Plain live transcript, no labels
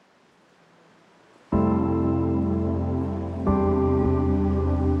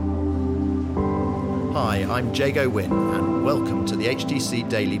Hi, I'm Jago Wynn, and welcome to the HTC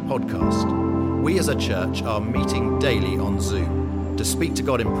Daily podcast. We as a church are meeting daily on Zoom to speak to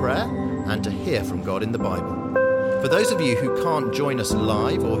God in prayer and to hear from God in the Bible. For those of you who can't join us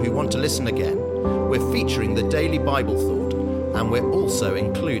live or who want to listen again, we're featuring the daily Bible thought, and we're also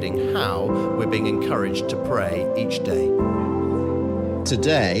including how we're being encouraged to pray each day.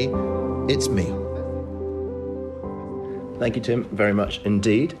 Today, it's me. Thank you, Tim, very much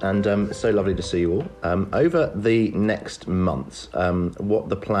indeed, and it's so lovely to see you all. Over the next months, what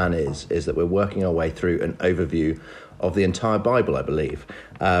the plan is that we're working our way through an overview of the entire Bible, I believe.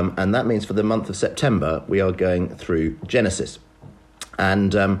 And that means for the month of September, we are going through Genesis.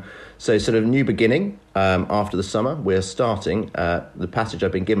 And so sort of new beginning after the summer, we're starting, the passage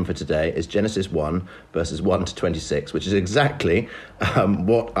I've been given for today is Genesis 1, verses 1 to 26, which is exactly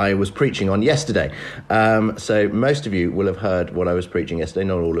what I was preaching on yesterday. So most of you will have heard what I was preaching yesterday,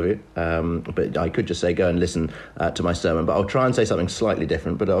 not all of you, but I could just say go and listen to my sermon, but I'll try and say something slightly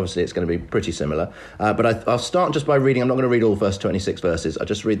different, but obviously it's going to be pretty similar. But I'll start just by reading, I'm not going to read all first 26 verses, I'll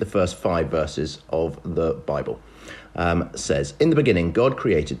just read the first 5 verses of the Bible. Says, "In the beginning, God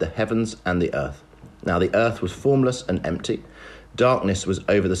created the heavens and the earth. Now the earth was formless and empty. Darkness was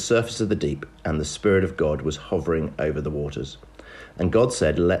over the surface of the deep, and the Spirit of God was hovering over the waters. And God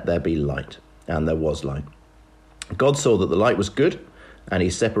said, 'Let there be light,' and there was light. God saw that the light was good, and he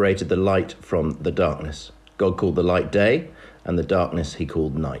separated the light from the darkness. God called the light day, and the darkness he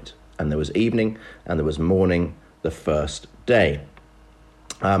called night. And there was evening, and there was morning, the first day."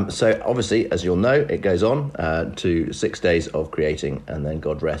 So obviously, as you'll know, it goes on to 6 days of creating, and then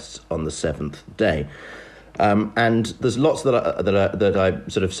God rests on the 7th day. And there's lots that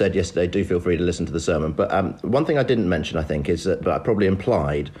I sort of said yesterday. Do feel free to listen to the sermon. But one thing I didn't mention, I think, is that, but I probably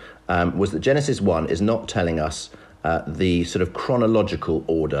implied, was that Genesis 1 is not telling us the sort of chronological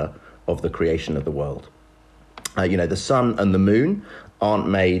order of the creation of the world. The sun and the moon aren't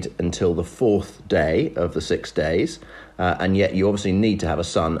made until the 4th day of the 6 days. And yet you obviously need to have a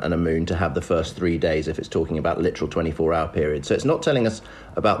sun and a moon to have the first 3 days if it's talking about literal 24-hour periods. So it's not telling us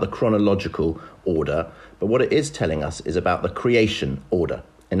about the chronological order, but what it is telling us is about the creation order.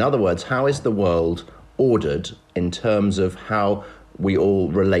 In other words, how is the world ordered in terms of how we all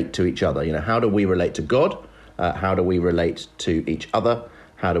relate to each other? How do we relate to God? How do we relate to each other?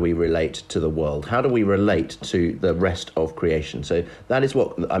 How do we relate to the world? How do we relate to the rest of creation? So that is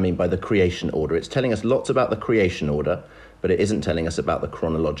what I mean by the creation order. It's telling us lots about the creation order, but it isn't telling us about the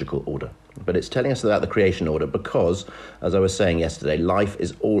chronological order. But it's telling us about the creation order because, as I was saying yesterday, life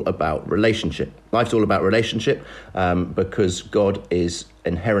is all about relationship. Life's all about relationship because God is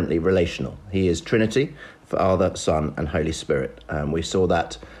inherently relational. He is Trinity, Father, Son, and Holy Spirit. We saw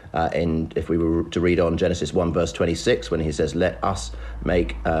that if we were to read on Genesis 1 verse 26, when he says, "Let us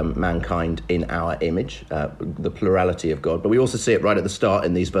make mankind in our image," the plurality of God. But we also see it right at the start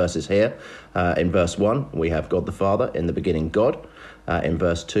in these verses here. In verse 1, we have God the Father, in the beginning God. In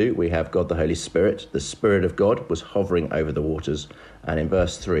verse 2, we have God the Holy Spirit. The Spirit of God was hovering over the waters. And in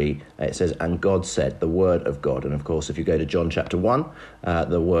verse 3, it says, "And God said," the word of God. And of course, if you go to John chapter 1,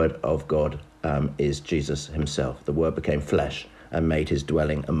 the word of God is Jesus himself. The word became flesh and made his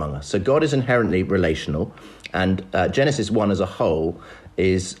dwelling among us. So God is inherently relational, and Genesis 1 as a whole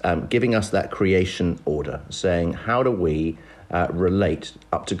is giving us that creation order, saying how do we relate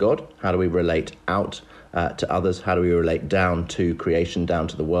up to God? How do we relate out to others? How do we relate down to creation, down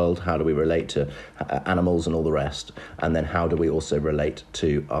to the world? How do we relate to animals and all the rest? And then how do we also relate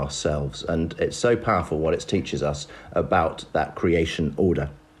to ourselves? And it's so powerful what it teaches us about that creation order.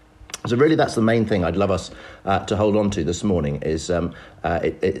 So really that's the main thing I'd love us to hold on to this morning is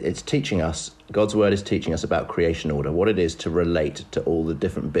it's teaching us, God's word is teaching us about creation order, what it is to relate to all the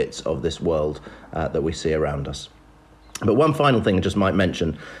different bits of this world that we see around us. But one final thing I just might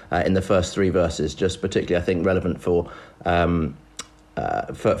mention in the first 3 verses, just particularly I think relevant for us on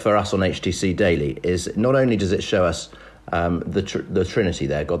HTC Daily, is not only does it show us the Trinity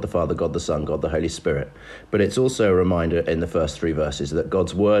there, God the Father, God the Son, God the Holy Spirit. But it's also a reminder in the first 3 verses that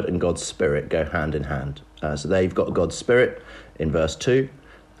God's Word and God's Spirit go hand in hand. So there you've got God's Spirit in verse 2,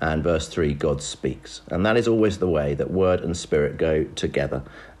 and verse 3, God speaks. And that is always the way that Word and Spirit go together.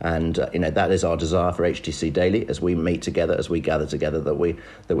 And that is our desire for HTC Daily as we meet together, as we gather together, that we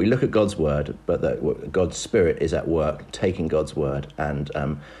look at God's Word, but that God's Spirit is at work, taking God's Word and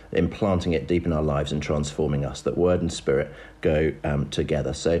implanting it deep in our lives and transforming us, that Word and Spirit go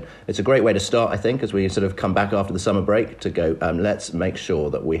together. So it's a great way to start, I think, as we sort of come back after the summer break to go, let's make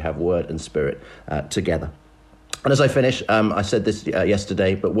sure that we have Word and Spirit together. And as I finish, I said this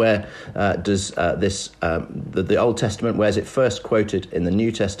yesterday, but where does the Old Testament, where is it first quoted in the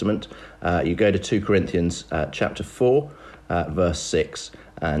New Testament? You go to 2 Corinthians chapter 4, verse 6,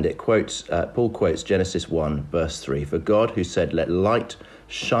 and it quotes, Paul quotes Genesis 1, verse 3, "For God, who said, 'Let light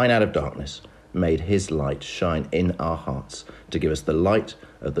shine out of darkness,' made his light shine in our hearts to give us the light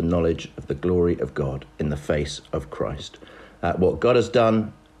of the knowledge of the glory of God in the face of Christ." What God has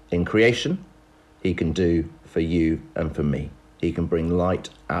done in creation, he can do for you and for me. He can bring light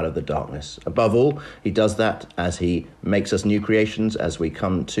out of the darkness. Above all, he does that as he makes us new creations, as we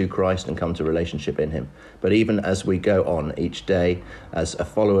come to Christ and come to relationship in him. But even as we go on each day as a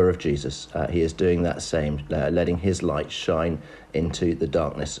follower of Jesus, he is doing that same, letting his light shine into the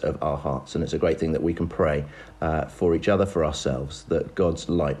darkness of our hearts. And it's a great thing that we can pray for each other, for ourselves, that God's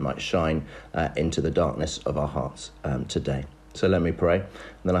light might shine into the darkness of our hearts today. So let me pray, and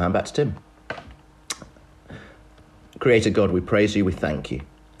then I'll hand back to Tim. Creator God, we praise you, we thank you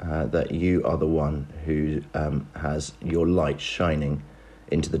that you are the one who has your light shining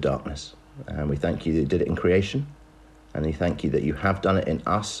into the darkness. And we thank you that you did it in creation, and we thank you that you have done it in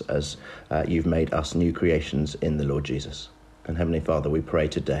us as you've made us new creations in the Lord Jesus. And Heavenly Father, we pray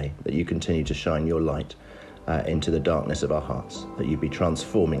today that you continue to shine your light into the darkness of our hearts, that you be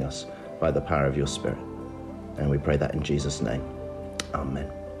transforming us by the power of your Spirit. And we pray that in Jesus' name.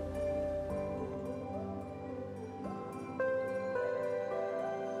 Amen.